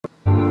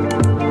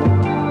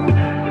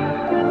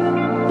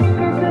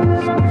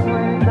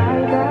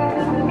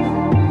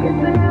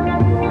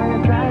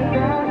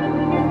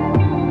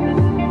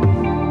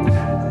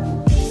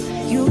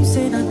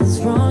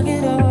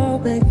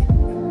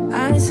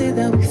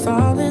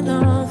falling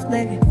off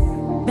lately.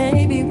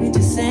 Maybe we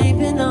just ain't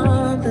been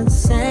on the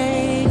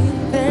same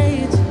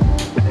page.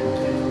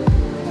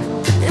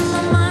 In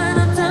my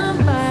mind, I'm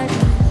done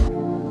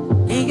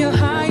fighting. In your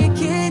heart, you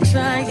keep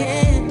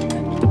trying.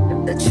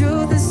 The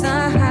truth is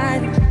not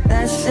hiding.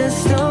 That's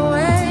just the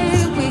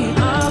way we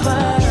are.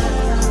 But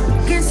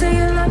can't say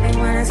you love me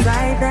when it's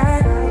like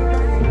that.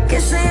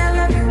 Can't say I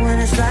love you when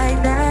it's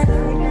like that.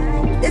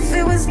 If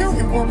it was new,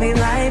 it won't be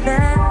like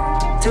that.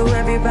 To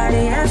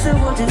everybody else, it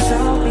will just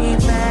show me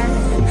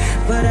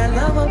bad. But I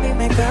love when we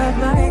make up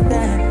like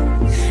that.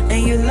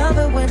 And you love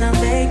it when I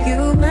make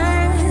you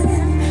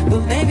mad.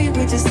 But maybe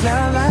we just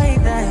love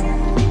like that.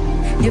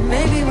 Yeah,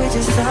 maybe we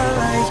just love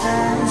like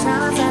that.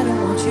 Sometimes I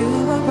don't want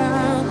you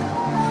around.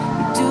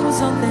 You do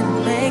something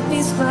to make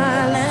me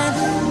smile.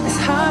 And it's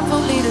hard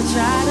for me to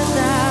try to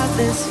stop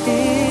this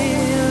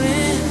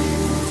feeling.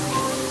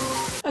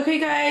 Okay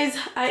guys,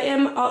 I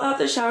am all out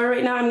the shower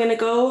right now. I'm gonna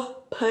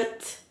go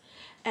put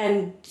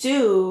and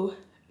do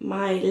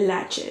my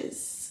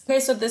lashes. Okay,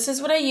 so this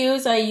is what I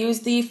use. I use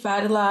the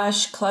Fat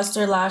Lash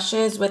Cluster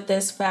Lashes with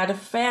this Fat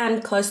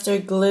Fan Cluster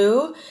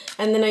Glue.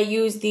 And then I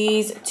use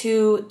these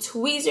two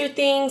tweezer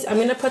things. I'm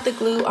gonna put the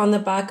glue on the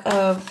back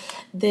of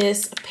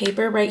this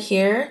paper right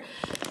here.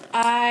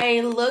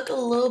 I look a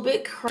little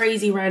bit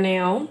crazy right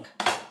now.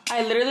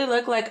 I literally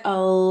look like a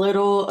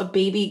little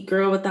baby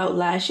girl without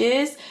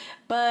lashes.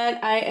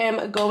 But I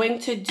am going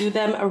to do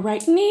them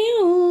right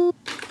now.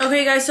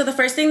 Okay guys, so the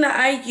first thing that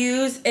I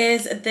use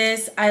is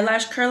this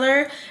eyelash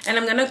curler, and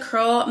I'm gonna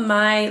curl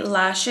my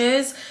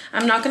lashes.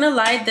 I'm not gonna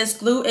lie, this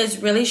glue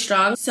is really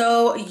strong,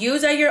 so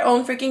use at your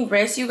own freaking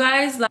risk, you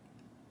guys.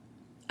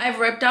 I've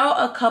ripped out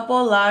a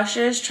couple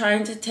lashes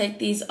trying to take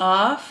these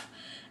off,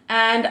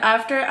 and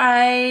after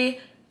I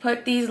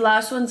put these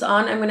last ones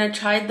on, I'm gonna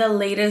try the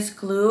latest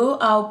glue.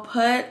 I'll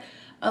put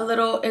a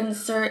little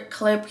insert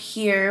clip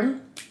here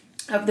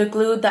of the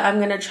glue that I'm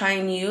gonna try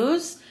and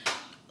use.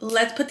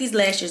 Let's put these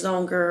lashes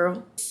on,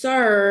 girl.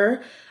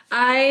 Sir,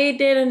 I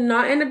did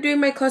not end up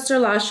doing my cluster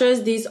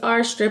lashes. These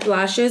are strip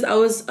lashes. I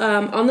was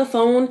on the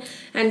phone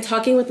and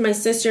talking with my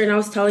sister, and I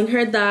was telling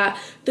her that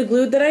the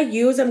glue that I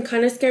use, I'm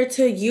kind of scared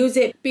to use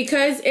it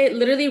because it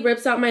literally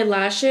rips out my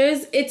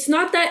lashes. It's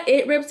not that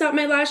it rips out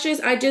my lashes.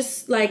 I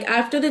just, like,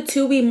 after the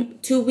two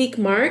week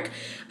mark,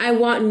 I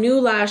want new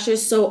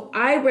lashes, so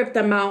I rip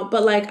them out,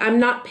 but like I'm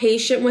not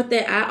patient with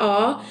it at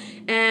all.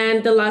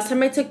 And the last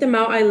time I took them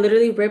out, I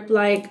literally ripped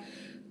like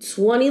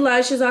 20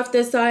 lashes off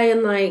this side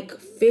and like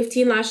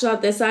 15 lashes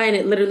off this side, and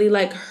it literally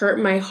like hurt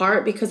my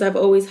heart because I've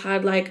always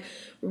had like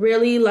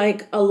really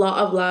like a lot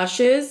of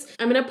lashes.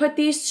 I'm gonna put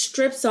these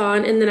strips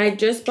on, and then I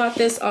just bought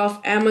this off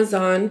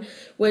Amazon,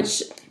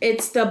 which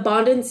it's the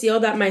Bond and Seal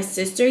that my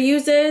sister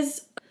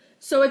uses.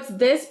 So it's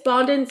this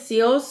Bond and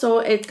Seal, so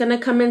it's gonna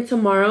come in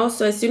tomorrow.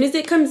 So as soon as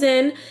it comes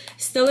in,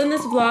 still in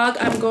this vlog,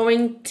 I'm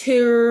going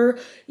to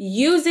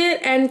use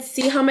it and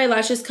see how my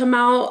lashes come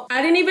out.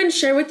 I didn't even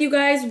share with you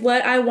guys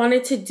what I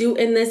wanted to do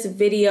in this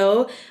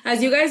video.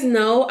 As you guys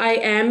know, I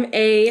am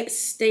a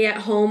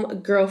stay-at-home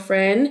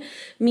girlfriend,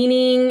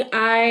 meaning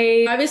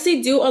I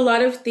obviously do a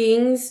lot of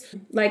things,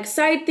 like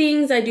side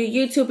things. I do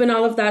YouTube and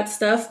all of that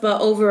stuff,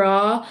 but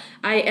overall,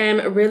 I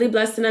am really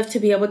blessed enough to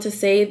be able to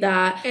say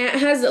that Ant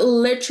has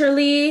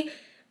literally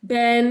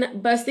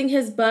been busting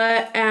his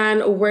butt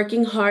and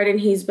working hard, and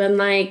he's been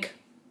like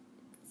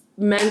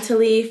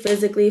mentally,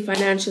 physically,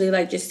 financially,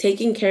 like just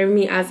taking care of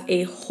me as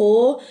a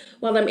whole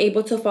while I'm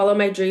able to follow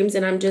my dreams.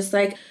 And I'm just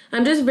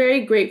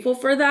very grateful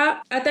for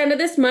that. At the end of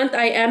this month,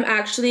 I am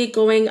actually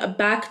going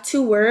back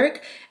to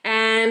work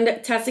and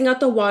testing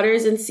out the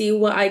waters and see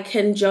what I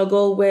can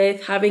juggle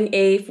with having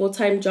a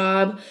full-time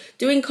job,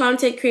 doing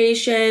content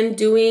creation,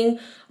 doing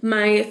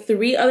my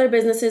 3 other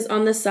businesses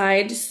on the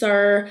side.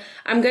 So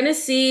I'm gonna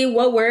see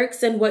what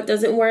works and what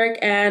doesn't work,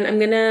 and I'm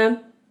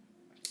gonna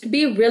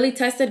be really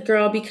tested,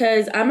 girl,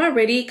 because I'm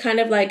already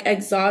kind of like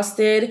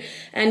exhausted,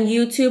 and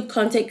YouTube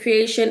content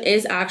creation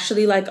is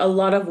actually like a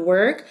lot of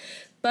work.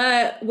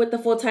 But with the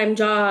full-time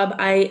job,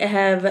 I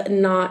have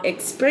not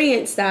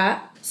experienced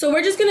that. So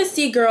we're just gonna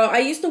see, girl. I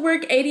used to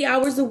work 80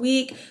 hours a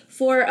week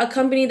for a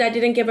company that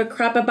didn't give a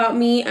crap about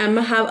me. I'm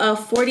gonna have a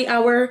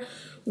 40-hour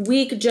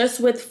week just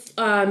with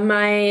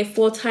my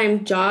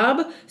full-time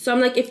job. So I'm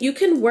like, if you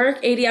can work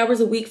 80 hours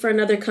a week for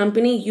another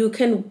company, you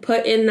can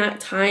put in that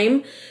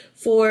time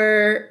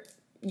for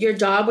your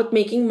job with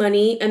making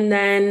money, and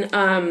then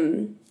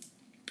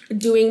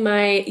doing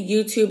my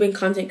YouTube and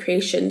content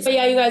creation. But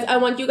yeah, you guys, I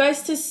want you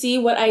guys to see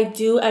what I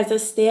do as a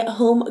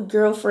stay-at-home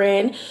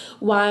girlfriend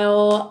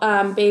while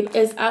babe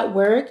is at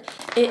work.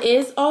 It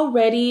is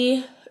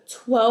already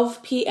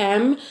 12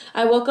 p.m.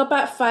 I woke up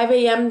at 5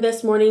 a.m.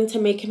 this morning to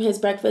make him his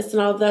breakfast and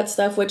all of that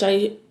stuff, which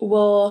I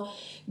will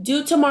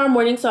do tomorrow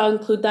morning, so I'll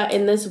include that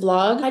in this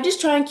vlog. I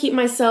just try and keep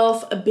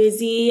myself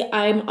busy.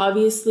 I'm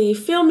obviously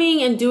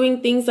filming and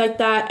doing things like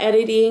that,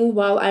 editing,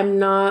 while I'm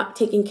not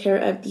taking care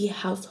of the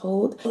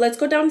household. Let's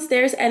go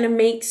downstairs and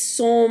make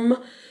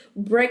some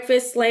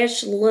breakfast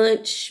slash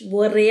lunch,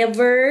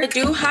 whatever. I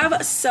do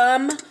have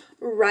some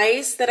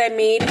rice that I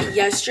made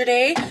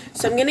yesterday.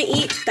 So I'm gonna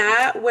eat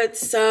that with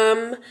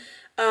some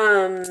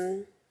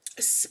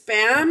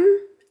Spam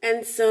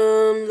and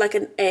some, like,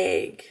 an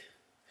egg.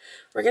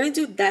 We're gonna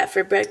do that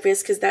for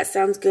breakfast because that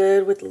sounds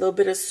good with a little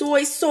bit of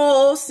soy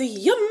sauce.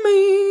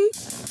 Yummy!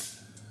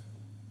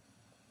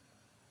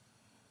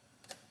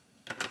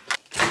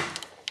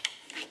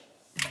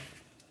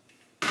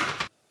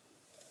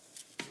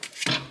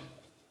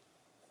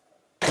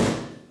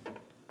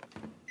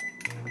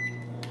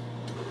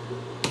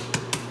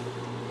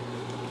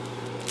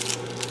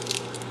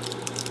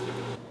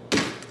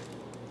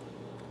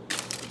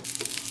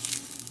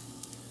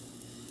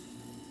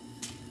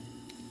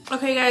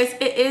 Okay guys,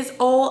 it is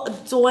all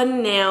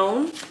done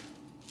now.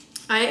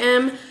 I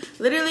am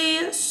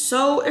literally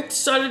so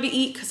excited to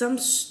eat because I'm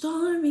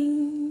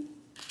starving.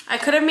 I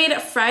could have made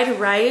fried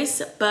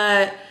rice,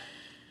 but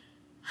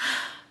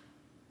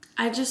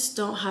I just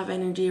don't have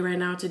energy right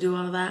now to do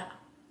all of that.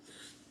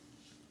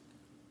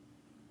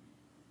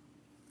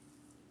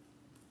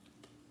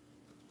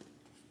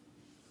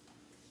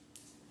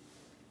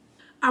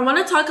 I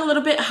want to talk a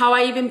little bit how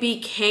I even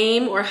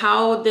became, or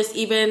how this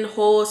even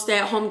whole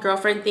stay-at-home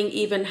girlfriend thing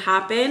even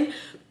happened,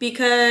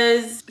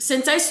 because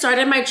since I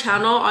started my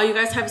channel, all you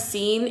guys have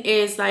seen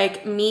is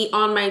like me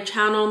on my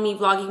channel, me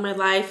vlogging my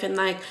life, and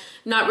like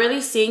not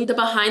really seeing the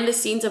behind the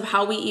scenes of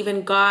how we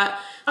even got.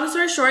 Long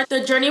story short,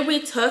 the journey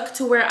we took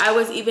to where I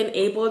was even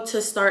able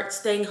to start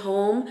staying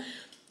home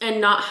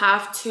and not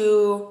have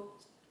to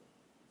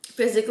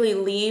physically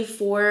leave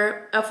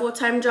for a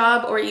full-time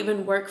job or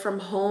even work from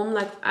home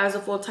like as a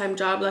full-time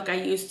job like I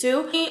used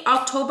to. In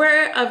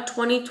October of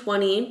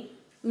 2020,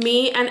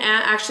 me and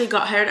Aunt actually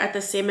got hired at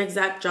the same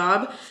exact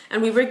job,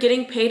 and we were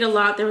getting paid a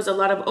lot. There was a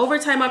lot of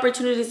overtime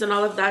opportunities and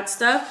all of that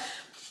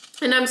stuff.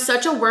 And I'm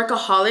such a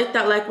workaholic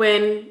that like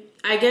when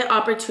I get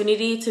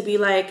opportunity to be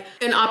like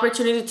an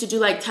opportunity to do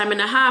like time and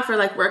a half or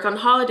like work on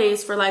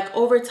holidays for like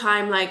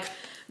overtime, like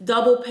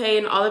double pay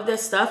and all of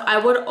this stuff, I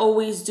would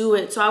always do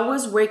it. So I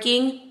was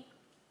working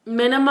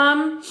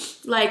minimum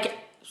like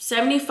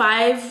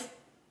 75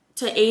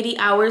 to 80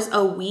 hours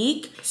a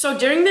week. So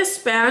during this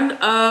span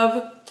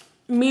of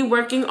me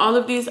working all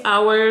of these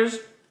hours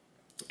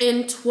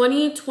in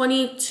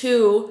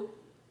 2022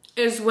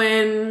 is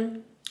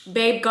when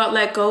Babe got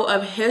let go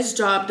of his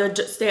job, the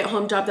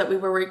stay-at-home job that we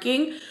were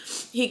working.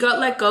 He got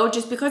let go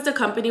just because the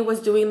company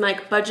was doing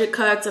like budget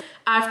cuts.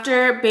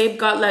 After Babe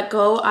got let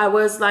go, I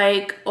was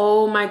like,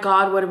 oh my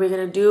God, what are we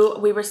gonna do?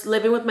 We were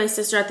living with my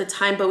sister at the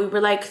time, but we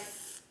were like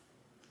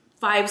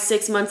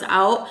 5-6 months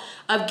out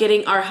of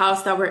getting our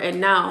house that we're in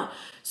now.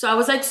 So I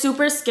was like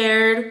super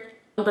scared,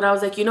 but I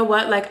was like, you know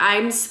what, like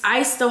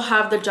I still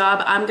have the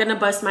job. I'm gonna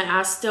bust my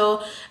ass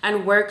still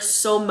and work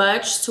so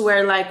much to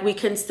where like we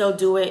can still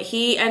do it.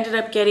 He ended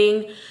up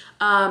getting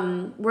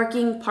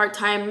working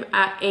part-time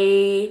at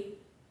a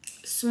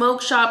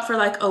smoke shop for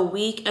like a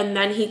week, and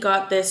then he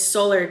got this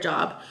solar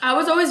job. I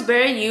was always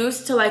very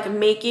used to like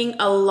making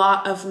a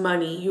lot of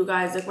money, you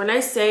guys. Like when I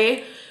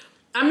say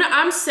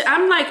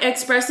I'm like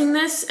expressing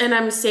this and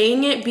I'm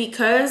saying it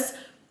because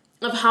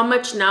of how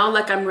much now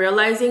like I'm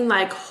realizing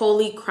like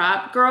holy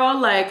crap girl,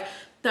 like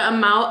the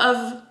amount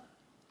of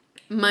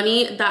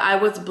money that I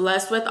was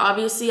blessed with.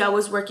 Obviously I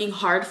was working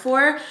hard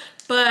for,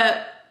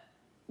 but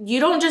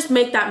you don't just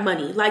make that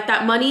money. Like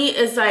that money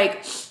is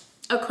like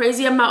a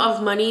crazy amount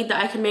of money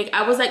that I can make.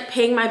 I was like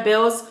paying my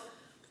bills.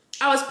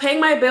 I was paying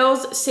my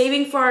bills,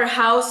 saving for our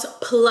house,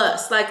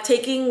 plus like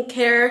taking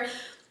care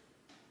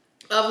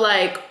of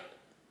like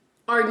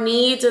our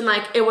needs, and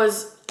like it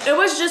was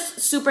just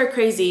super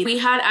crazy. We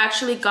had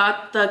actually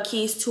got the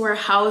keys to our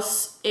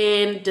house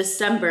in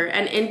December,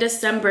 and in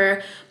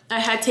December I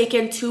had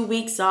taken 2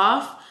 weeks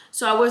off.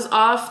 So I was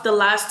off the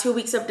last 2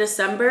 weeks of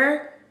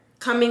December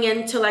coming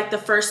into like the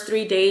first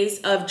 3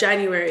 days of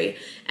January.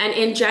 And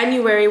in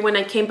January when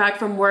I came back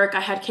from work,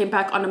 I had came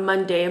back on a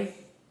Monday.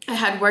 I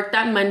had worked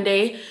that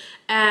Monday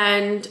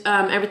and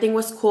everything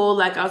was cool.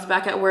 Like I was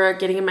back at work,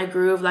 getting in my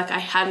groove. Like I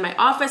had my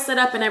office set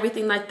up and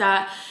everything like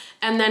that.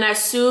 And then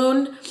as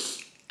soon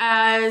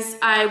as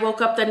I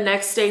woke up the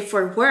next day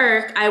for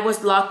work, I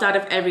was locked out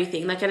of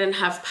everything. Like I didn't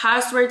have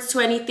passwords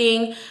to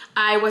anything.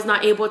 I was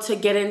not able to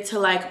get into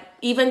like,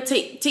 even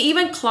to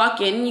even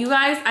clock in, you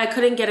guys, I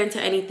couldn't get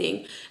into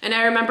anything. And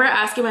I remember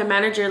asking my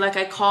manager, like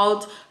I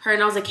called her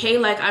and I was like, hey,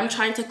 like I'm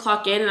trying to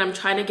clock in and I'm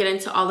trying to get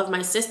into all of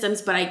my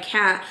systems, but I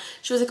can't.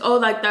 She was like, oh,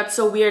 like that's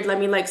so weird. Let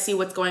me like see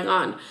what's going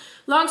on.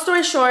 Long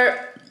story short,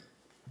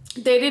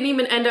 they didn't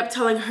even end up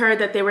telling her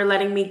that they were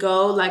letting me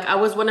go. Like I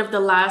was one of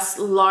the last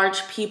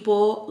large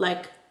people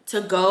like to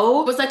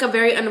go. It was like a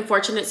very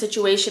unfortunate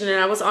situation, and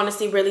I was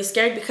honestly really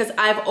scared because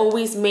I've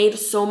always made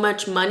so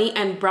much money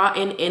and brought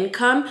in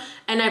income,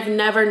 and I've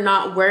never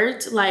not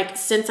worked. Like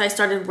since I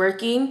started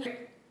working,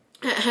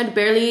 I had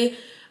barely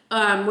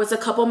was a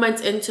couple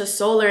months into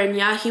solar, and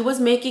yeah, he was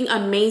making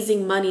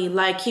amazing money.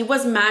 Like he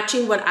was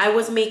matching what I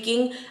was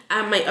making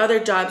at my other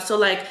job. So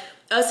like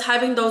us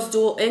having those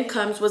dual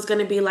incomes was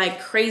gonna be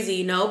like crazy,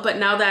 you know? But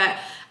now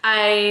that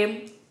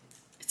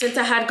since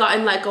I had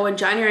gotten let go in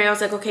January, I was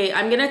like, okay,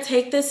 I'm gonna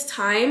take this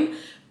time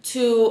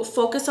to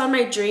focus on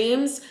my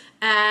dreams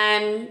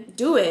and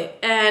do it.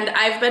 And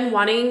I've been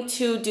wanting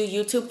to do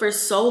YouTube for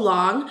so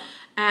long,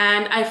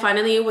 and I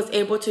finally was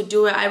able to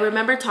do it. I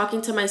remember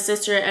talking to my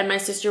sister, and my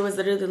sister was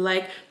literally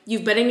like,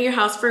 you've been in your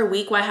house for a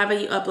week, why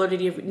haven't you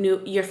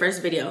uploaded your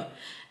first video?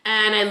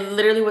 And I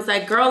literally was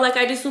like, girl, like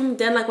I just zoomed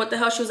in, like what the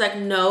hell? She was like,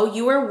 no,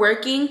 you were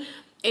working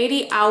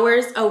 80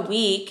 hours a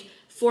week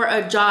for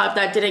a job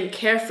that didn't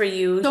care for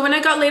you. So when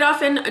I got laid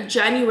off in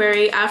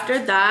January,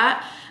 after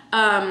that,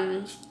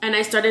 and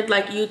I started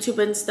like YouTube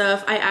and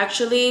stuff, I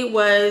actually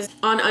was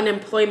on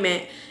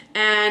unemployment,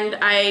 and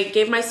I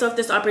gave myself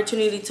this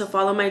opportunity to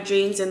follow my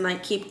dreams and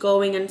like keep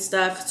going and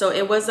stuff. So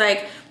it was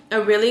like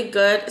a really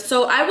good,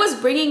 so I was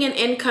bringing in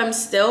income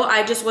still,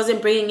 I just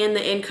wasn't bringing in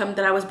the income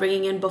that I was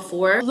bringing in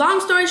before. Long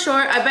story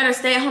short, I've been a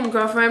stay-at-home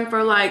girlfriend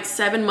for like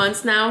 7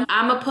 months now.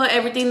 I'ma put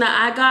everything that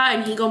I got,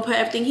 and he gonna put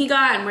everything he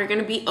got, and we're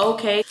gonna be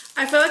okay.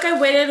 I feel like I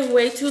waited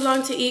way too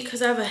long to eat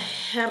because I have a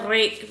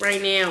headache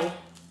right now.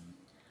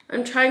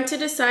 I'm trying to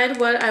decide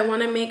what I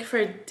want to make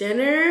for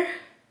dinner,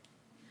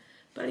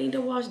 but I need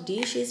to wash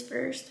dishes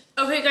first.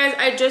 Okay guys,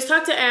 I just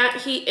talked to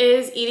Aunt. He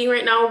is eating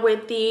right now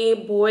with the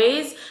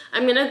boys.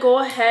 I'm gonna go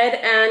ahead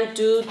and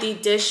do the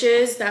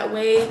dishes. That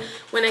way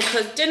when I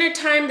cook dinner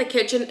time, the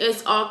kitchen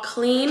is all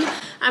clean.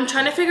 I'm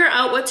trying to figure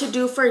out what to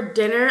do for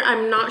dinner.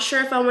 I'm not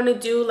sure if I want to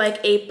do like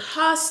a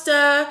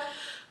pasta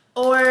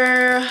or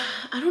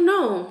I don't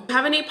know. I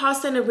haven't ate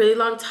pasta in a really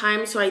long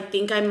time, so I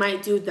think I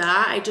might do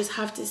that. I just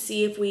have to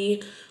see if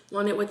we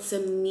want it with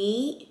some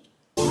meat.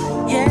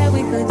 Yeah,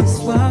 we could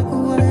just walk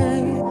away.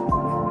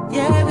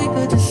 Yeah, we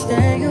could just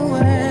stay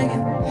away.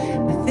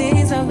 The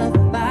things I love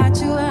about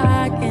you,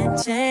 I can't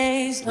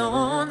change.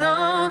 No,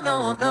 no,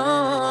 no,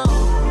 no.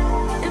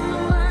 In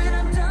my mind,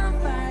 I'm done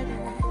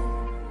fighting.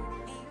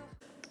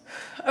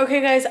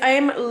 Okay guys, I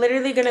am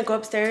literally gonna go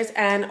upstairs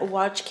and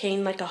watch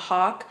Kane like a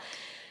hawk.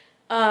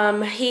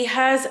 He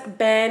has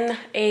been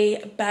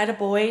a bad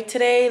boy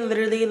today,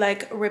 literally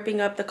like ripping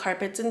up the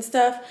carpets and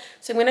stuff.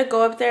 So I'm gonna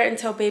go up there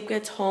until Babe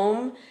gets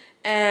home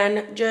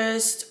and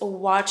just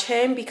watch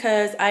him,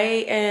 because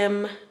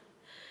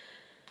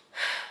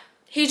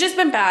he's just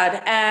been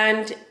bad,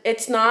 and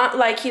it's not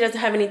like he doesn't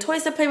have any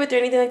toys to play with or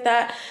anything like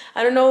that.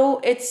 I don't know,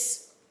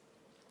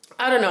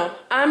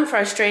 I'm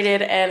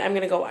frustrated, and I'm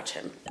gonna go watch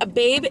him.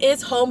 Babe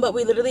is home, but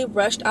we literally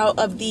rushed out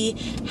of the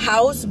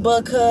house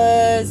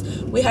because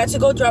we had to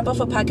go drop off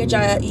a package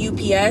at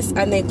UPS,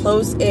 and they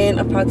close in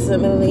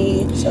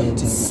approximately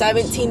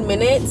 17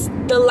 minutes.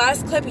 The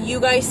last clip you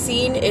guys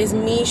seen is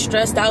me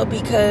stressed out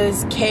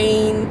because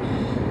Kane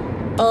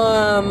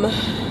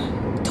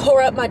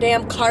tore up my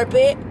damn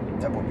carpet.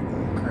 That would be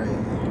going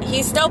crazy.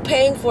 He's still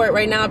paying for it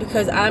right now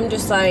because I'm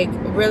just like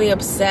really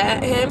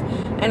upset at him.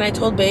 And I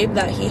told Babe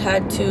that he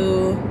had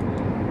to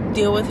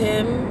deal with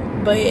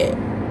him, but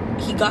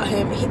he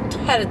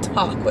had a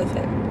talk with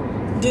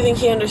him. Do you think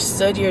he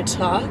understood your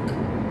talk?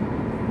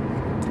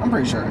 I'm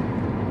pretty sure.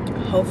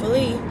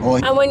 Hopefully. Well,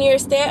 and when you're a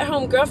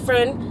stay-at-home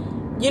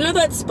girlfriend, you know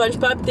that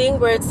SpongeBob thing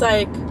where it's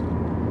like,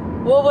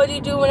 well, what do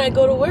you do when I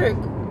go to work?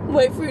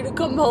 Wait for you to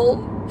come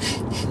home?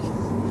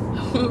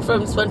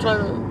 From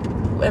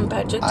SpongeBob and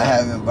Patrick. I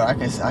haven't, but I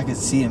can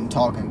see him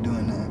talking,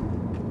 doing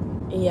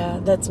that. Yeah,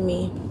 that's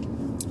me.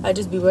 I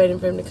just be waiting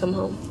for him to come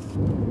home.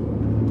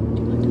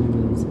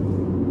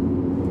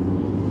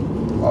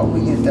 Why would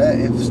we get that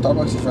if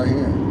Starbucks is right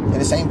here? They're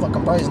the same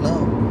fucking price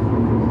now.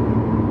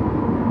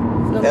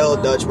 No, L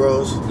Dutch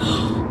Bros.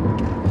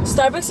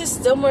 Starbucks is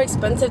still more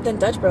expensive than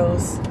Dutch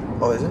Bros.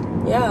 Oh, is it?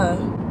 Yeah.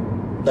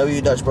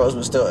 W Dutch Bros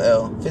was still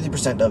L.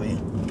 50% W.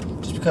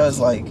 Just because,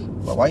 like,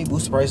 why you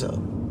boost the price up?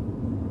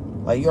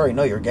 Like, you already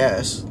know your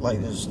gas.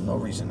 Like, there's no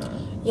reason to.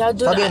 Yeah,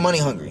 dude. Stop getting money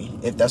hungry,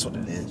 if that's what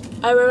it is.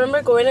 I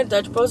remember going to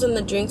Dutch Bros and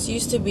the drinks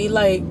used to be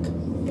like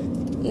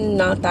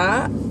not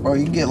that. Or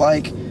you can get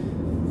like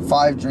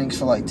 5 drinks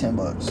for like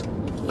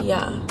 $10.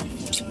 Yeah.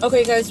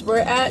 Okay guys, we're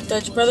at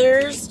Dutch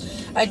Brothers.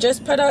 I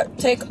just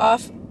take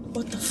off,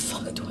 what the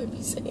fuck do I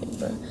be saying,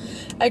 bro?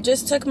 I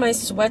just took my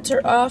sweater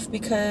off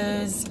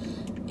because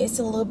it's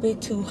a little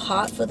bit too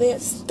hot for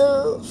that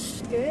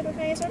stuff. Good, what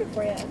can I get started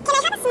for you? Can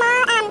I have a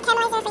small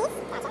caramelizer, please?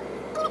 Gotcha.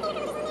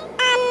 Digital.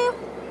 Yeah.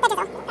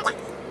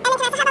 And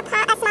then can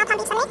I have a small Palm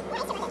Beach lemonade?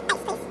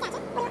 Ice, please.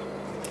 Gotcha.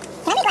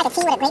 Can I make like a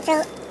tea with a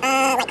grapefruit,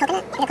 like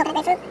coconut, and a coconut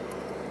grapefruit?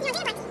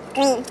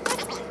 Green.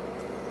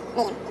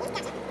 Medium.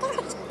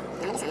 Gotcha.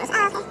 No, this one was, oh,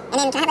 okay. And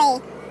then can I have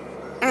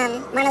a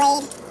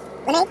marmalade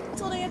lemonade? It's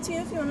totally up to you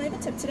if you want to leave a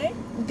tip today.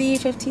 The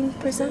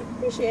 15%.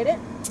 Appreciate it.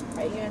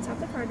 Alright, you're gonna tap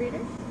the card reader.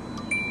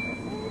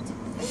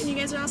 Perfect. And you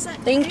guys are all set.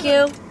 Thank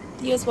you.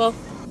 You as well.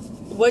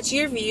 What's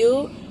your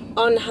view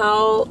on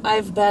how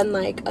I've been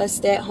like a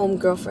stay-at-home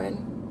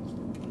girlfriend?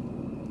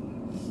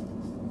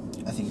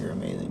 I think you're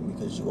amazing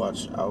because you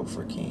watch out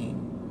for King,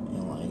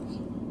 and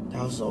like the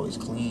house is always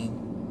clean.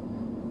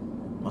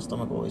 My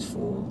stomach always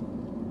full.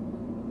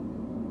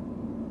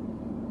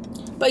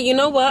 But you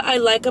know what I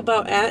like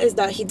about Ant is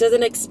that he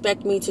doesn't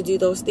expect me to do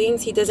those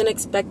things. He doesn't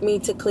expect me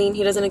to clean.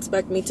 He doesn't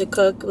expect me to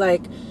cook.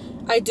 Like,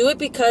 I do it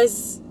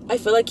because I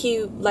feel like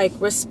he like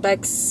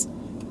respects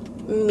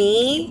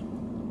me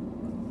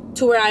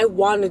to where I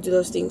want to do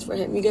those things for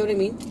him. You get what I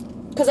mean?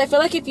 Because I feel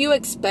like if you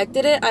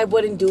expected it, I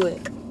wouldn't do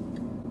it.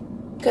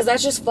 Because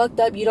that's just fucked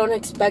up. You don't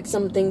expect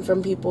something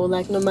from people,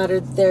 like, no matter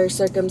their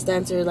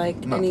circumstance or, like,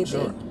 anything.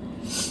 Sure.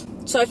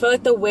 So I feel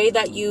like the way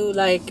that you,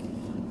 like,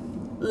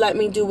 let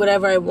me do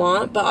whatever I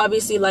want. But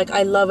obviously, like,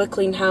 I love a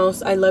clean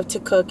house. I love to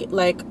cook,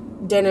 like,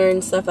 dinner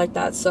and stuff like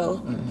that.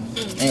 So.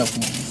 And your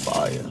food be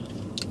fire.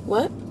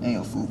 What? And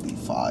your food be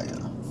fire.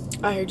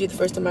 I heard you the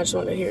first time. I just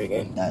want to hear it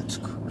again. That's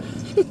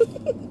crazy.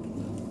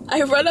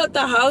 I run out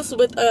the house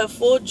with a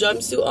full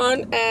jumpsuit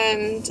on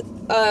and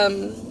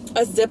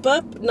a zip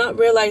up, not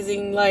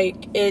realizing like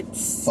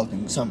it's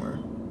fucking summer,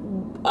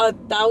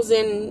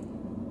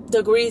 1,000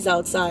 degrees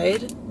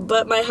outside,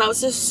 but my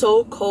house is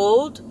so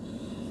cold,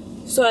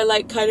 so I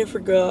like kind of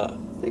forgot,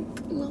 like,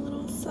 I'm a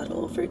little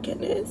subtle for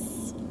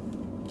goodness.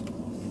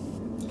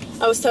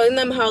 I was telling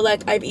them how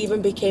like I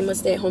even became a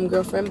stay-at-home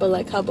girlfriend, but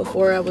like how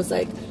before I was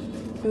like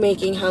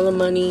making hella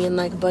money and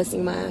like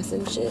busting my ass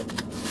and shit.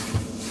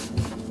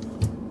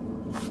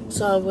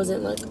 So I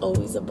wasn't like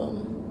always a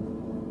bum.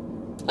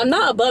 I'm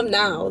not a bum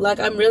now. Like,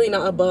 I'm really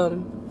not a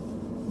bum.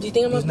 Do you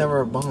think I'm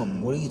never a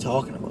bum? What are you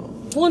talking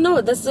about? Well, no,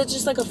 that's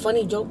just like a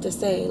funny joke to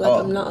say. Like,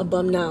 I'm not a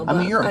bum now. I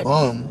mean, you're a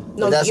bum.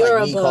 No, that's you're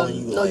like a me bum.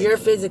 you, no, like, you're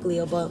physically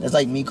a bum. It's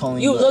like me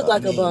calling you. You look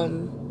like a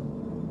bum.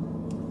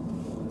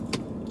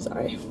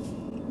 Sorry.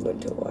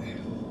 Went too far.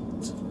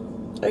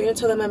 Are you gonna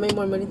tell them I made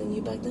more money than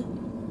you back then?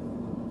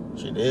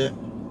 She did.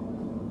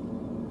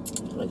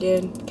 I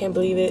did. Can't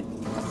believe it.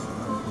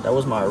 That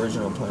was my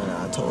original plan.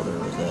 I told her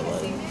was that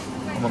like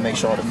I'm gonna make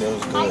sure all the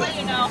bills good. I'll let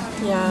you know.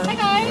 Yeah. Hi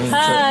guys.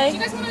 Hi. Do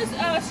you guys want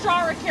a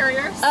straw or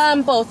carriers?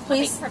 Both,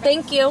 please. Okay,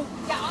 thank you.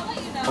 Yeah, I'll let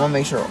you know. I'm gonna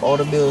make sure all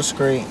the bills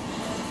straight.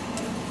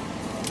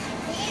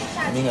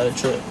 And you got a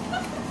trip.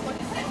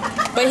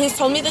 But he's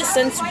told me this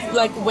since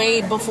like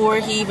way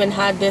before he even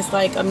had this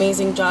like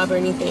amazing job or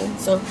anything.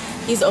 So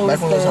he's always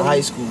back when we was in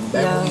high school.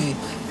 Back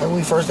when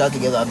we first got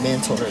together, I've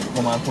been told her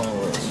what my plan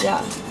was.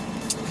 Yeah.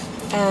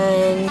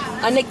 And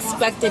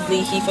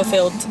unexpectedly, he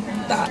fulfilled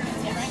that.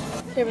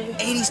 Here, baby.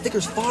 80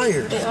 stickers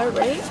fire. They are,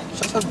 right?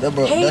 Shout out to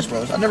Dutch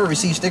Bros. I never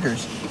received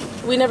stickers.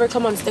 We never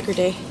come on sticker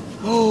day.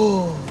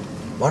 Oh,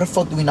 why the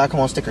fuck do we not come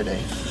on sticker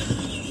day?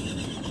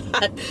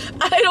 I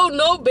don't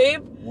know,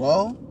 babe.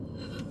 Well,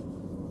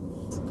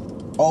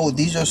 oh,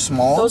 these are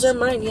smalls? Those are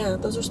mine, yeah.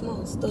 Those are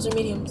smalls. Those are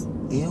mediums.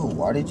 Ew,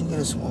 why did you get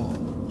a small?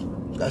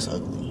 That's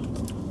ugly.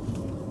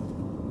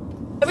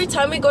 Every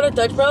time we go to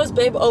Dutch Bros,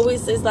 babe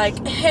always is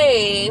like,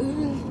 hey,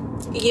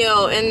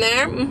 yo, in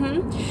there,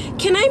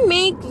 can I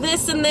make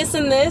this and this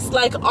and this?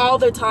 Like, all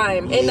the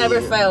time. It never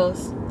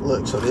fails.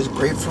 Look, so this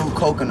grapefruit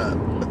coconut,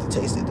 but to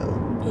taste it, though.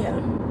 Yeah.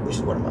 Which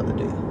is what I'm about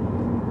to do.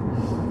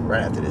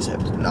 Right after this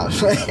episode. No, I'm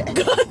playing.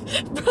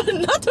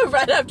 Not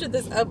right after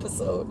this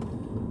episode.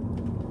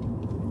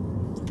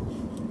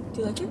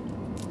 Do you like it?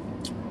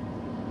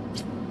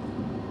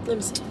 Let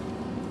me see.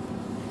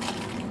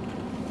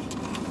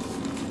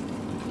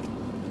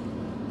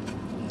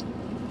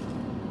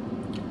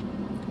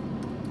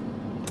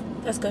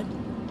 That's good.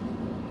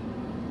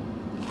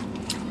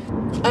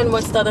 And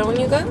what's the other one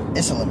you got?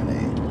 It's a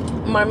lemonade.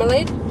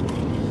 Marmalade?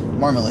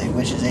 Marmalade,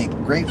 which is a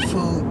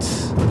grapefruit,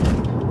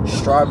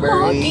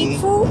 strawberry,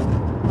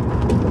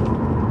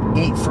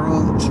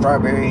 grapefruit,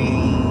 strawberry,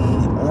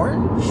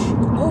 orange.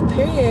 Oh,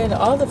 period.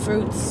 All the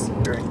fruits.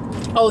 Great.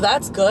 Oh,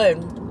 that's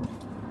good.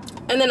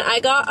 And then I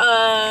got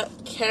a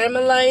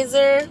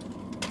caramelizer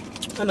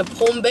and a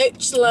Palm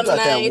Beach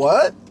lemonade. You got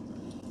that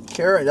what?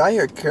 Did I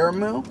hear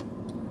caramel?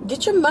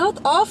 Get your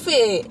mouth off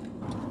it.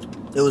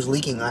 It was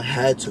leaking. I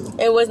had to.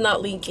 It was not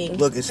leaking.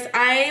 Look, it's...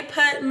 I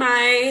put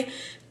my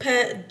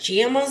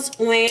pajamas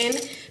on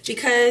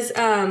because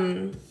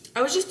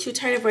I was just too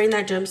tired of wearing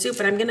that jumpsuit,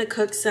 but I'm gonna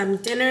cook some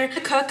dinner. I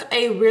cook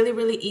a really,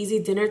 really easy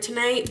dinner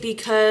tonight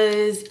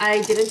because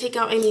I didn't take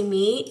out any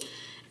meat.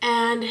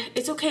 And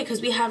it's okay because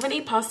we haven't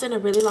eaten pasta in a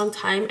really long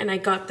time. And I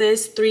got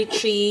this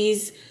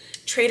 3-cheese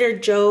Trader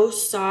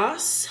Joe's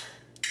sauce.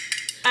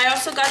 I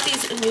also got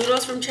these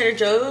noodles from Trader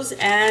Joe's,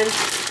 and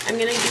I'm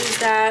gonna use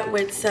that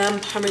with some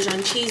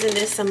Parmesan cheese in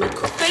this, some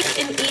quick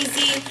and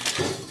easy.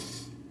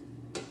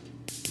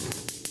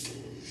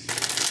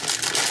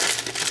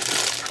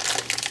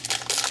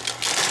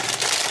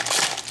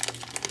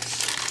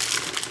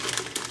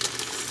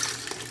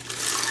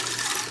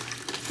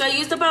 So I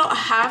used about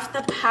half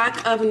the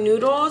pack of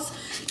noodles.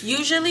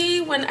 Usually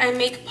when I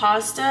make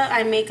pasta,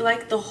 I make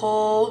like the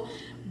whole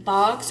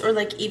box or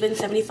like even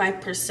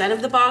 75%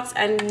 of the box,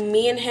 and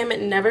me and him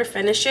never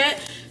finish it.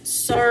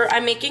 So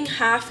I'm making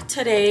half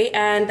today,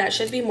 and that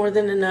should be more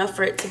than enough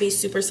for it to be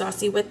super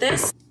saucy with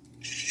this.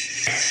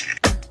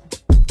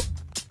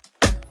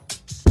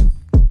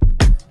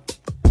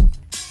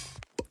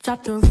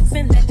 Drop the roof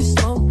and let the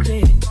smoke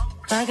clear.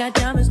 I got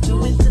diamonds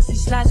doing pussy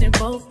slides in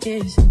both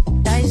ears.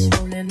 Dice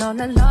rolling on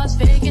the Las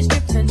Vegas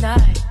strip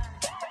tonight.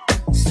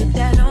 Slip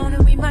that on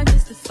and we might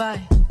justify.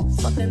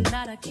 Fucking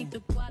that, I keep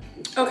the quality.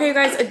 Okay, you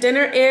guys,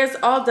 dinner is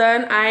all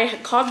done. I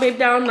called babe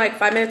down like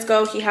 5 minutes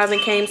ago. He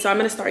hasn't came, so I'm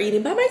gonna start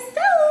eating by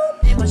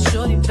myself. My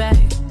shorty back.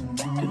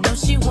 You know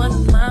one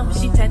of mine when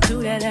she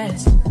tattooed that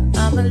ass.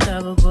 I'm a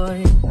lover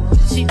boy,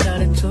 she got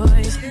a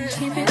choice.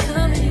 Keep it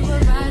coming, you a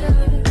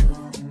rider.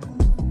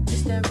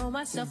 Just that roll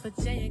myself a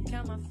J and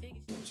count my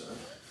fingers.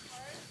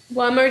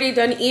 Well, I'm already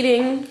done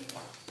eating.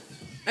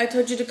 I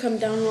told you to come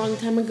down a long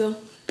time ago.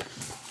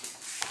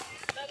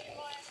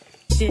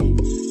 Shit,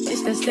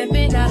 it's that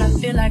stepping out, I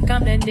feel like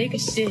I'm that nigga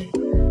shit.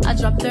 I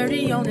dropped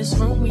 30 on this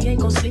room, we ain't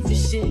gon' sleep for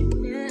shit.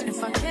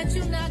 If I catch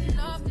you nodding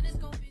off, then it's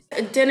gon' be...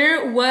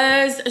 Dinner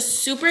was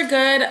super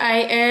good. I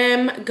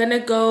am gonna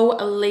go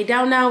lay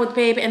down now with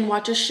babe and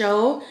watch a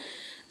show.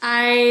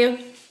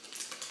 I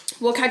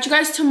will catch you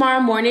guys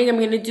tomorrow morning. I'm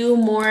gonna do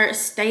more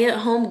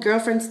stay-at-home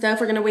girlfriend stuff.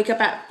 We're gonna wake up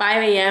at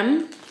 5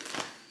 a.m.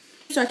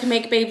 so I can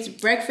make babe's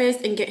breakfast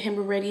and get him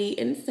ready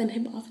and send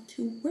him off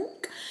to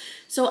work.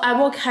 So I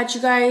will catch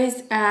you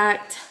guys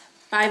at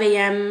 5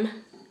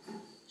 a.m.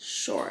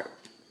 sure.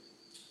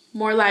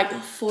 More like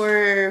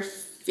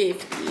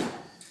 4:50.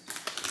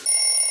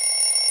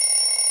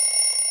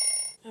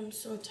 I'm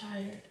so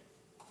tired.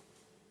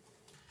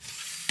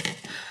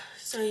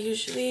 So I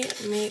usually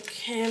make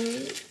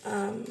him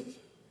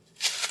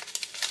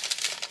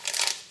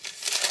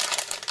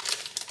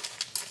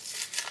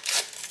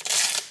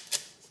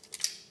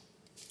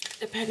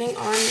depending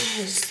on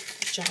his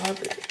job,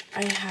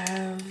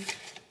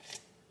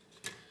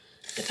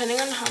 depending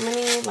on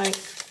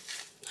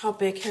how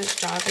big his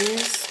job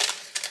is,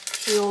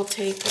 he will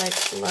take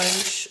like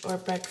lunch or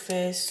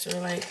breakfast or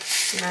like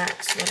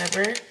snacks,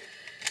 whatever.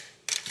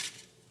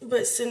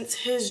 But since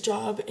his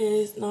job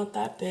is not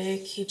that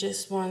big, he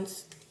just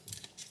wants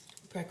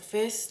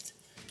breakfast.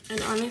 And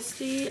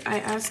honestly, I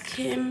ask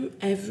him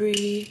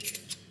every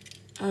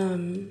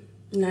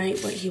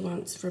night what he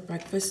wants for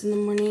breakfast in the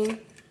morning.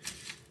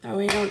 That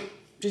way I don't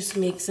just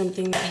make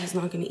something that he's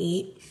not gonna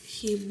eat.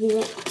 He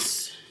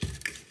wants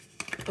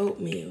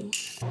oatmeal.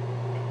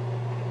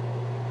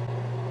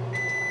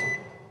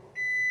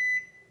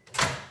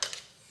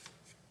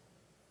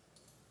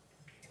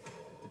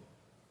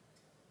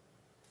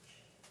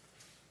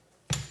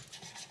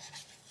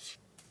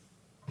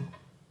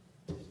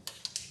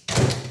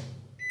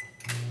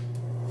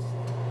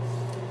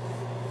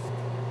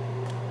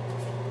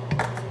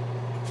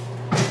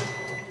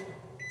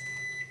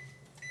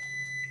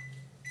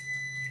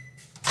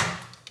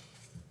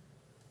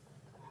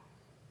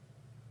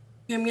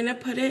 I'm gonna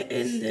put it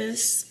in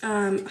this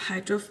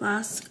hydro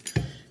flask.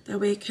 That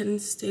way it can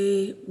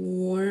stay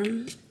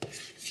warm.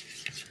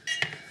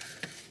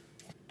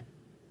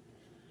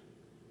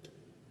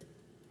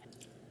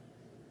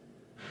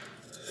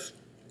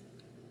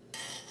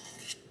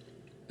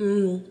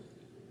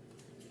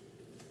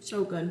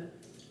 So good.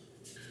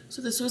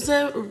 So this was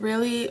a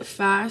really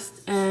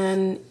fast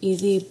and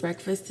easy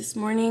breakfast this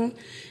morning.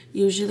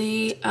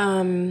 Usually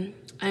I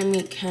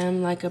make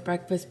him like a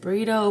breakfast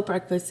burrito,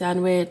 breakfast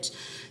sandwich,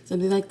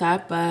 something like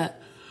that,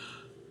 but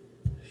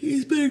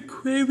he's been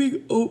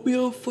craving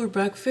oatmeal for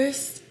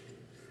breakfast.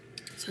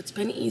 So it's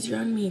been easier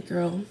on me,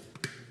 girl.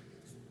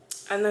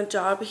 And the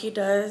job he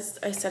does,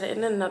 I said it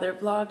in another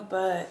vlog,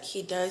 but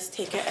he does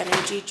take an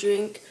energy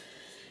drink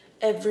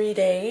every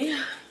day.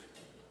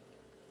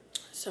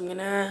 So I'm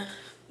gonna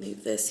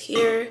leave this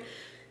here,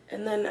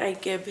 and then I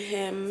give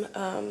him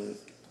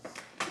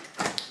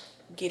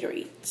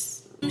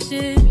Gatorades.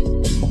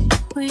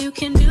 Where you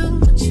can do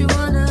what you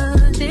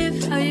wanna,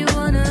 live how you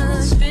wanna,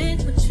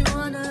 spend what you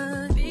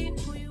wanna, be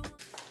who you wanna.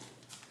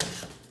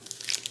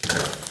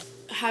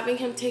 Having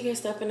him take his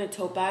stuff in a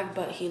tote bag,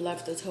 but he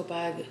left the tote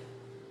bag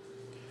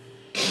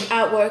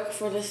at work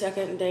for the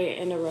second day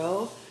in a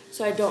row.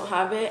 So I don't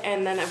have it,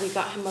 and then we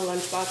got him a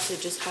lunchbox.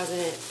 It just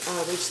hasn't,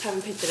 we just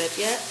haven't picked it up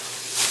yet.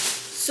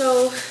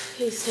 So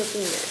he's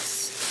taking this.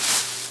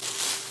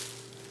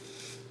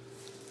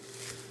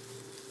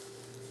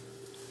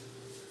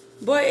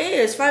 Boy, it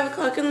is 5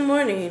 o'clock in the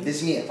morning. This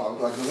is me at 5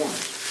 o'clock in the morning.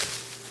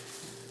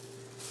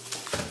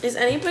 Is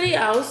anybody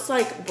else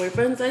like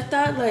boyfriends like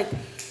that? Like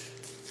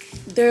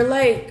their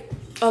like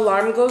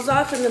alarm goes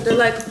off and then they're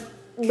like,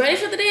 ready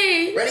for the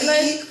day. Ready?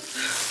 Like,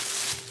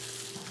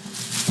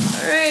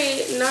 all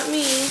right, not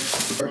me.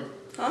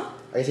 Huh?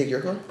 Are you taking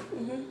your car?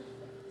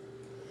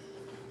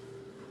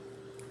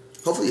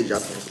 Hopefully your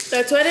job cancels.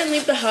 That's why I didn't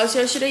leave the house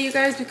yesterday, you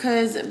guys,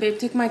 because babe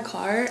took my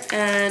car,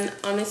 and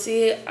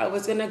honestly, I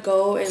was gonna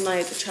go and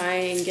like try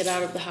and get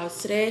out of the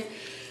house today.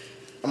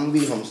 I'm gonna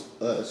be home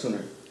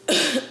sooner.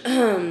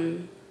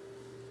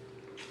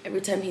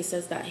 Every time he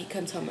says that, he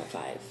comes home at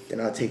 5.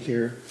 Then I'll take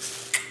care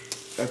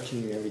of you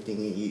and everything,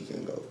 and you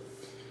can go.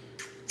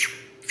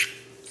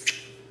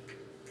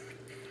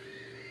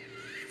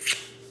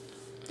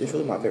 This is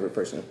really my favorite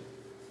person.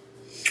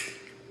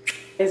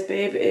 His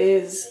babe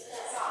is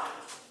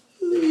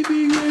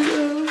leaving right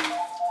now.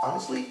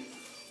 Honestly?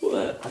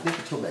 What? I think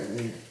the tote bag in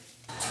here.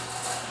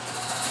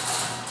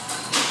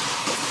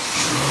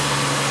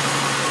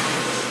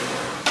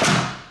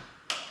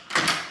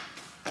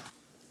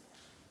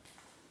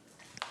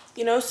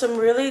 You know, some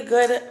really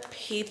good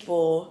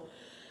people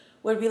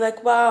would be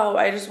like, wow,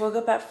 I just woke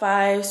up at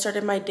 5,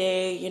 started my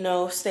day, you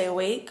know, stay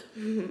awake.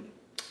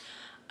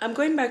 I'm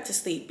going back to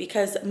sleep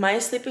because my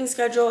sleeping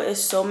schedule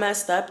is so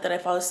messed up that I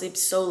fall asleep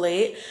so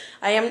late.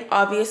 I am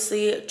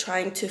obviously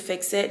trying to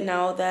fix it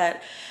now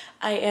that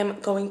I am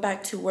going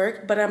back to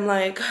work, but I'm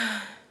like,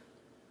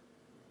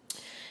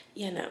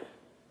 you know,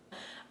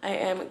 I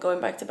am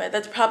going back to bed.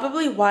 That's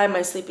probably why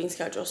my sleeping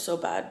schedule is so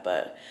bad,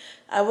 but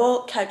I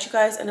will catch you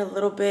guys in a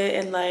little bit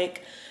in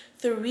like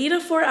 3 to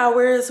 4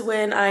 hours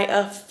when I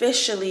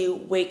officially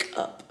wake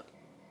up.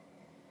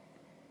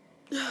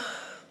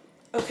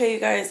 Okay, you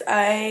guys,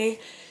 I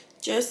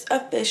just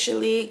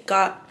officially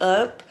got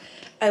up.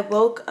 I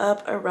woke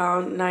up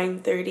around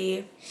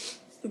 9:30,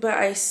 but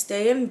I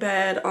stay in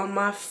bed on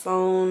my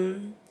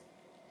phone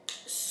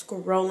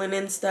scrolling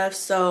and stuff,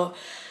 so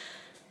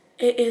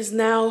it is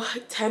now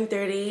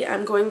 10:30.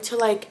 I'm going to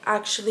like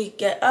actually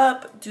get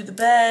up, do the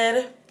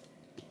bed,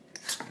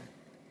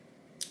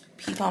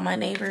 peep on my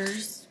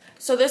neighbors.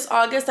 So this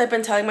August, I've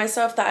been telling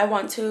myself that I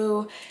want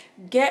to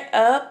get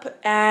up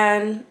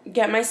and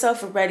get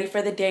myself ready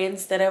for the day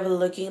instead of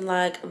looking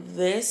like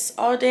this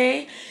all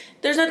day.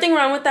 There's nothing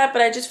wrong with that,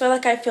 but I just feel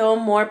like I feel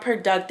more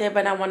productive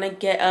and I want to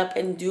get up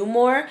and do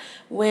more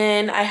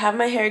when I have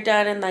my hair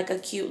done in like a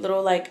cute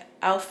little like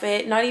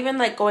outfit. Not even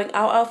like going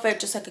out outfit,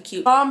 just like a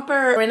cute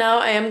romper. Right now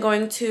I am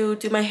going to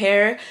do my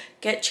hair,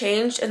 get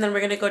changed, and then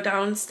we're gonna go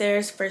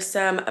downstairs for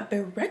some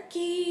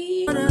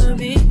brekkie.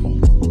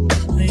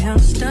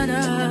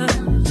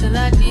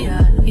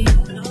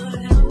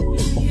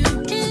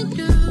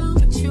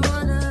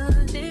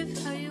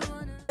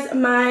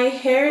 My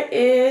hair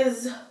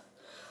is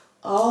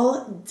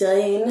all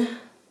done.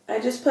 I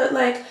just put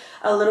like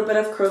a little bit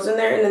of curls in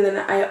there, and then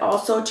I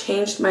also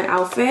changed my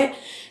outfit.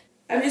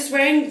 I'm just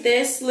wearing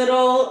this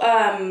little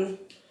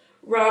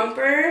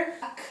romper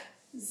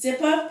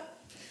zip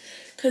up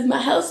because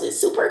my house is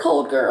super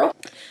cold, girl.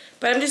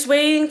 But I'm just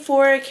waiting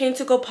for Kane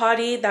to go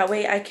potty. That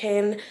way I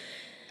can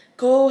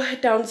go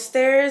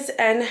downstairs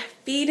and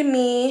feed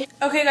me.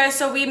 Okay guys,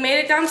 so we made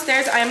it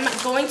downstairs. I'm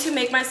going to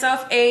make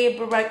myself a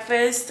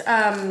breakfast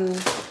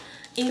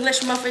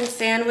English muffin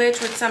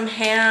sandwich with some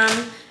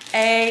ham,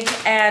 egg,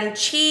 and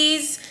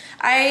cheese.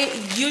 I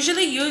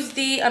usually use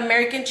the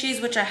American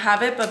cheese, which I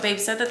have it, but babe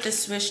said that the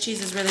Swiss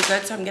cheese is really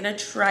good, so I'm gonna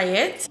try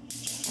it.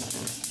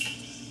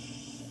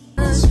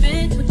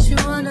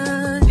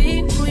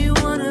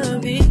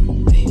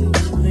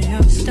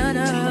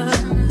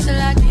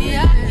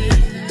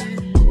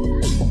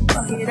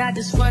 I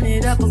just run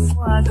it up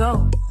before I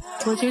go.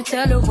 Would you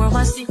tell the world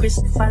my secrets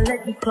if I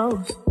let you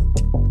close?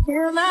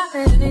 Feel my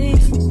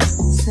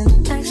face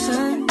in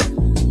action.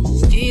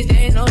 These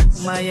days on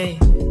my aim.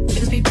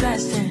 Just be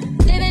blasting.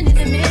 Living in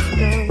the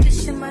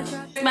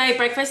midst. My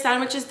breakfast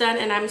sandwich is done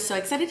and I'm so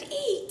excited to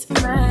eat.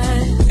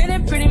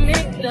 Feeling pretty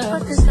mixed up.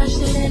 But this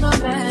shit ain't all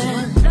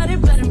bad. Bloody,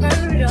 bloody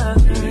murder.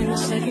 There ain't no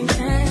second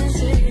chances.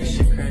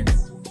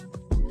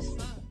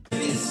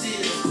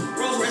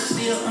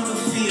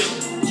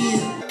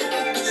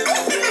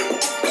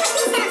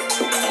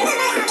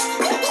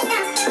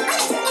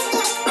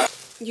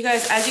 You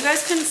guys, as you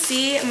guys can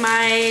see,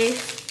 my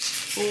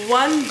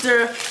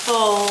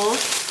wonderful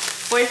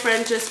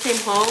boyfriend just came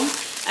home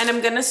and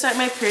I'm gonna start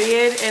my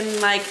period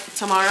in like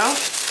tomorrow,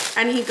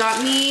 and he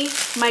got me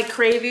my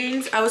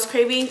cravings. I was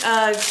craving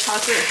a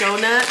chocolate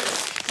donut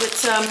with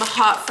some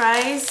hot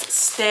fries,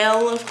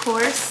 stale of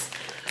course,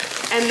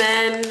 and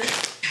then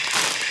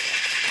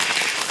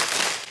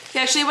he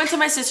actually went to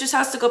my sister's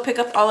house to go pick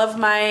up all of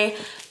my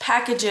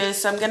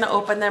packages, so I'm gonna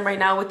open them right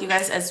now with you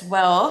guys as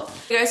well.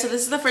 You guys, so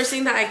this is the first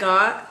thing that I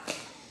got.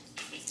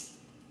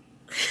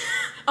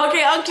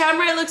 Okay, on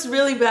camera it looks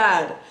really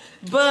bad,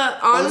 but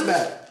on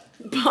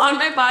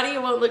my body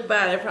it won't look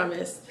bad, I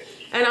promise.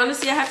 And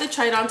honestly, I have to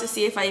try it on to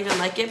see if I even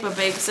like it, but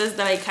babe says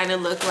that I kind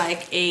of look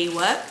like a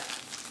what?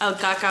 A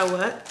caca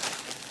what?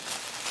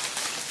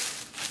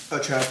 A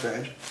trash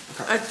bag.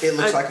 It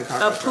looks like a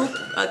caca poop,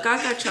 trash bag. A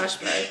caca trash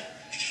bag.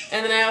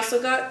 And then I also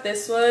got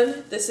this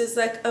one. This is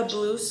like a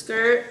blue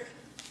skirt.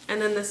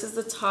 And then this is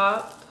the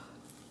top.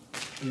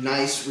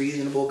 Nice,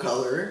 reasonable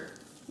color.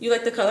 You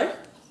like the color?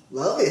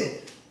 Love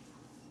it.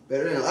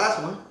 Better than the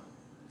last one.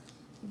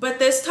 But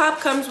this top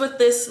comes with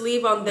this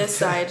sleeve on this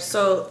side.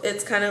 So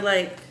it's kind of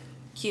like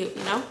cute,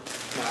 you know?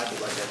 No, I do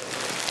like that.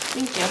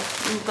 Thank you.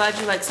 I'm glad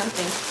you like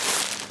something.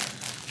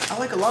 I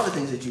like a lot of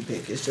things that you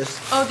pick. It's just...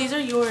 Oh, these are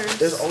yours.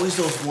 There's always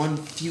those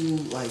few,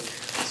 like,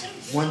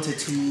 1 to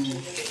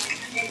 2...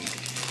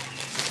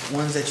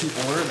 ones that you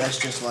order that's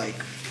just like,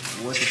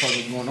 what the fuck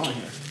is going on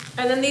here?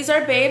 And then these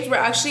are babes. We're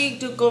actually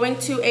going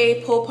to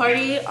a pool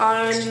party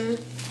on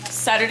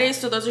Saturday,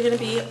 so those are gonna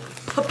be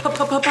Hell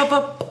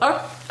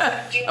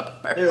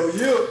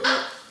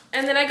yeah.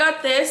 And then I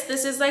got this.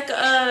 This is like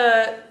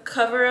a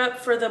cover up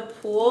for the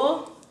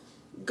pool.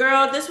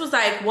 Girl, this was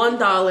like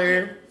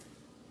 $1.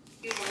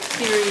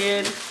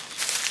 Period.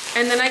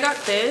 And then I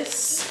got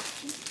this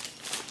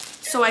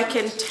so I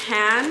can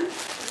tan.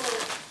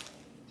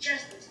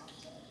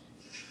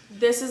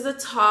 This is the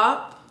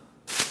top.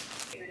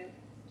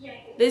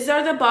 These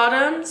are the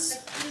bottoms.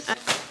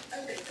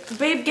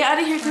 Babe, get out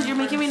of here because you're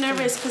making me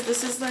nervous because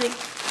this is like...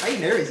 Are you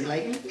nervous? You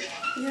like me?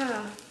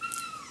 Yeah.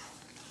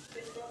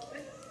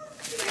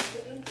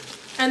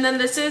 And then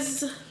this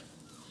is,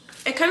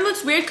 it kind of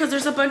looks weird because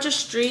there's a bunch of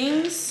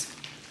strings,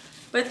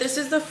 but this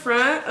is the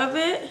front of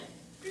it.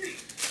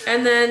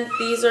 And then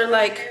these are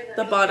like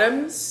the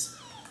bottoms.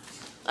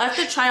 I have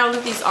to try all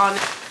of these on.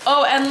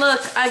 Oh, and look,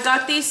 I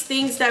got these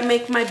things that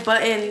make my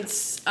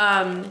buttons,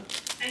 my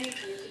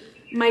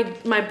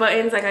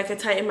buttons, like I could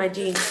tighten my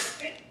jeans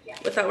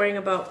without worrying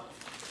about.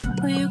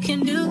 Well, you can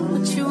do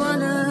what you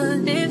wanna,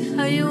 live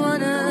how you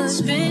wanna,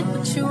 spit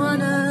what you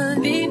wanna,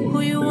 be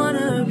who you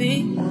wanna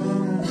be.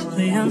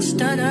 We don't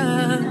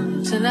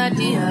stutter till I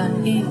die.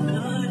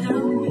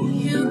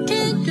 You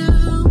can do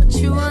what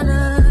you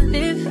wanna,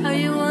 live how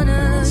you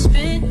wanna,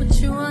 spit what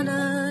you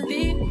wanna,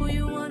 be who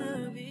you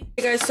wanna be.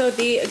 Hey guys, so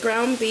the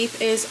ground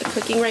beef is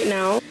cooking right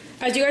now.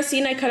 As you guys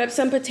seen, I cut up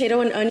some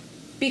potato and onion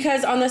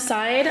because on the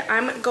side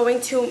I'm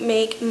going to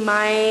make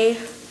my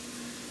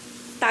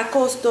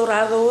tacos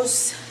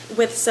dorados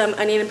with some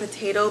onion and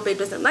potato. Babe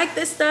doesn't like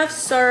this stuff,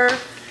 so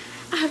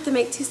I have to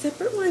make 2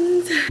 separate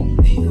ones.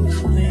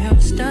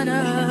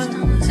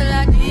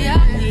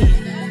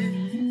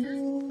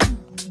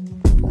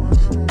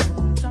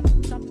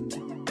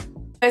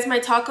 Guys, my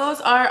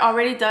tacos are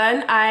already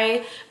done.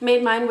 I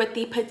made mine with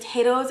the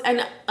potatoes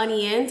and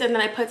onions, and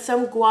then I put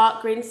some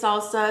guac, green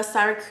salsa,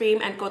 sour cream,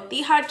 and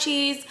cotija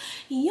cheese.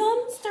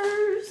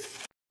 Yumsters!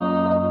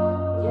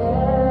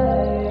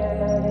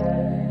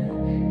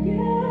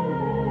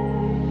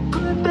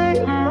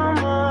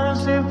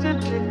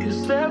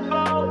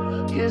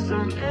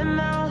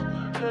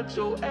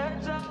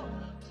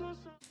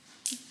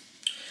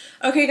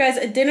 Okay guys,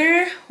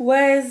 dinner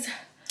was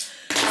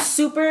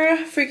super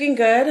freaking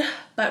good,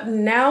 but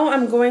now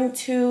I'm going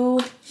to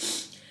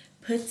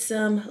put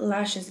some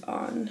lashes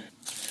on.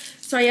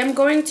 So I am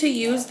going to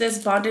use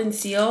this Bond and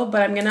Seal,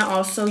 but I'm gonna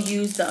also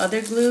use the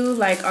other glue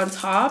like on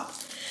top.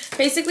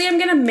 Basically, I'm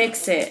gonna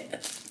mix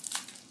it.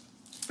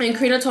 And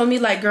Karina told me,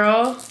 like,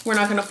 girl, we're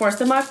not gonna force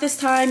them off this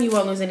time. You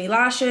won't lose any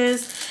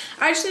lashes.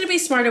 I just need to be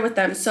smarter with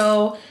them.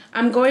 So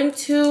I'm going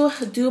to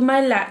do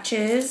my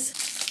lashes.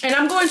 And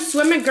I'm going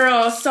swimming,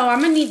 girl, so I'm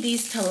gonna need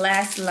these to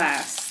last.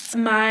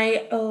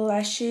 My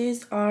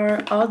lashes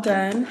are all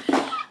done.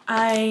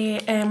 I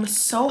am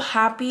so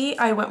happy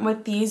I went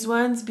with these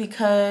ones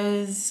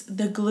because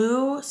the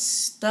glue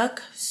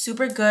stuck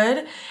super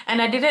good,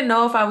 and I didn't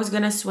know if I was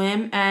gonna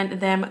swim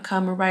and them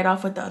come right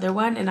off with the other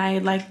one, and I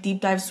like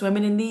deep dive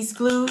swimming in these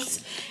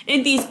glues,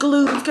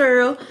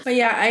 girl. But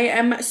yeah, I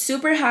am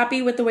super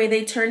happy with the way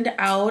they turned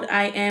out.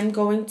 I am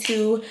going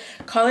to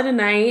call it a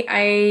night.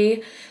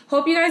 I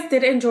hope you guys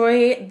did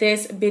enjoy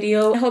this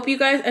video. I hope you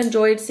guys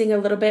enjoyed seeing a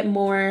little bit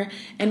more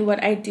in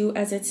what I do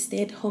as a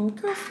stay-at-home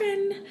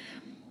girlfriend.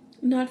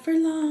 Not for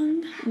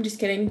long. I'm just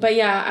kidding. But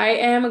yeah, I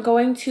am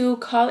going to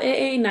call it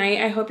a night.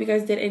 I hope you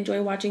guys did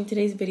enjoy watching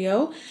today's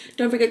video.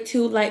 Don't forget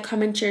to like,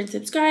 comment, share, and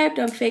subscribe.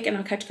 Don't fake, and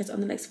I'll catch you guys on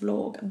the next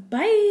vlog.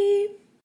 Bye!